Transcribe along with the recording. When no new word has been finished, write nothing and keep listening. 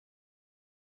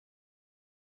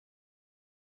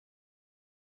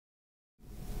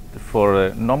For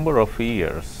a number of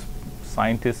years,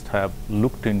 scientists have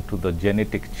looked into the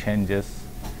genetic changes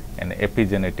and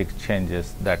epigenetic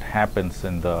changes that happens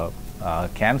in the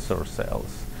cancer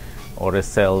cells, or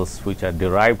cells which are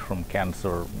derived from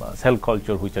cancer, cell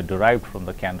culture which are derived from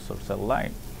the cancer cell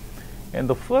line. And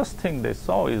the first thing they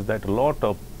saw is that a lot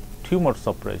of tumor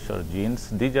suppressor genes,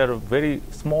 these are a very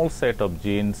small set of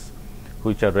genes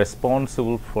which are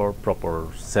responsible for proper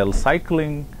cell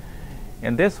cycling,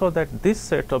 and they saw that this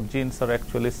set of genes are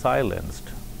actually silenced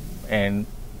and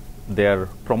their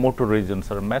promoter regions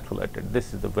are methylated.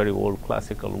 This is the very old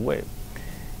classical way.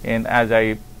 And as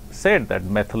I said, that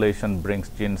methylation brings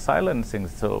gene silencing,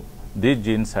 so these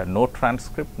genes had no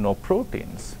transcript, no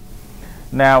proteins.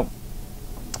 Now,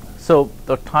 so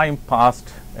the time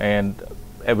passed and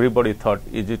everybody thought,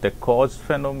 is it a caused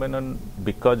phenomenon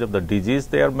because of the disease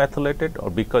they are methylated, or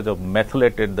because of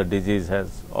methylated the disease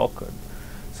has occurred?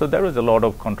 So there was a lot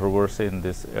of controversy in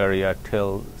this area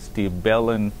till Steve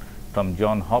Bellin from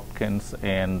Johns Hopkins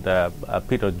and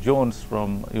Peter Jones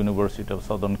from University of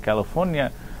Southern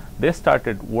California, they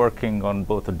started working on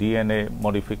both DNA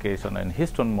modification and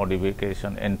histone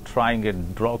modification and trying a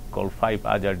drug called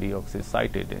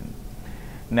 5-azadeoxycytidine.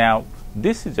 Now,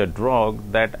 this is a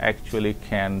drug that actually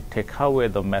can take away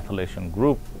the methylation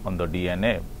group on the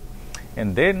DNA.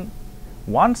 And then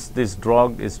once this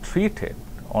drug is treated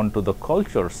onto the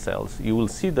culture cells, you will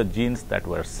see the genes that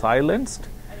were silenced,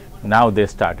 now they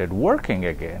started working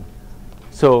again.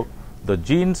 So the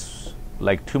genes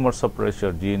like tumor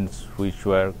suppressor genes which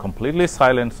were completely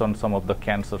silenced on some of the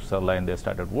cancer cell line, they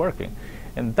started working.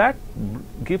 And that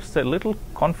gives a little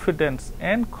confidence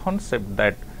and concept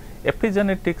that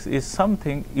epigenetics is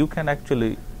something you can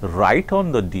actually write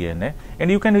on the DNA and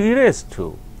you can erase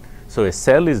too. So a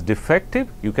cell is defective,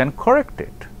 you can correct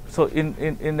it. So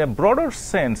in a broader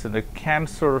sense, in the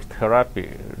cancer therapy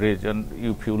region,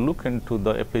 if you look into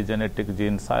the epigenetic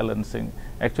gene silencing,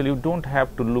 actually you don't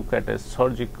have to look at a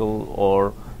surgical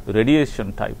or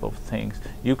radiation type of things.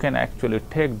 You can actually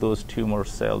take those tumor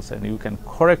cells and you can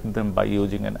correct them by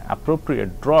using an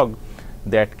appropriate drug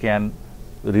that can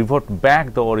revert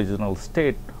back the original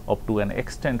state up to an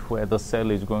extent where the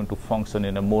cell is going to function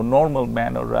in a more normal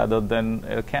manner rather than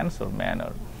a cancer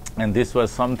manner. And this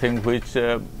was something which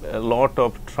a lot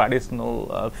of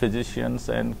traditional physicians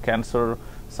and cancer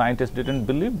scientists didn't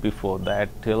believe before that,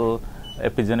 till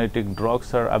epigenetic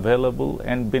drugs are available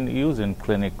and been used in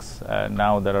clinics.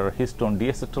 Now there are histone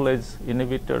deacetylase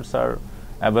inhibitors are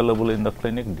available in the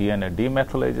clinic, DNA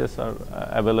demethylases are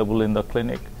available in the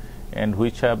clinic, and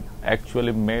which have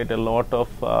actually made a lot of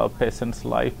patients'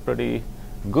 life pretty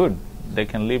good. They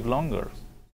can live longer.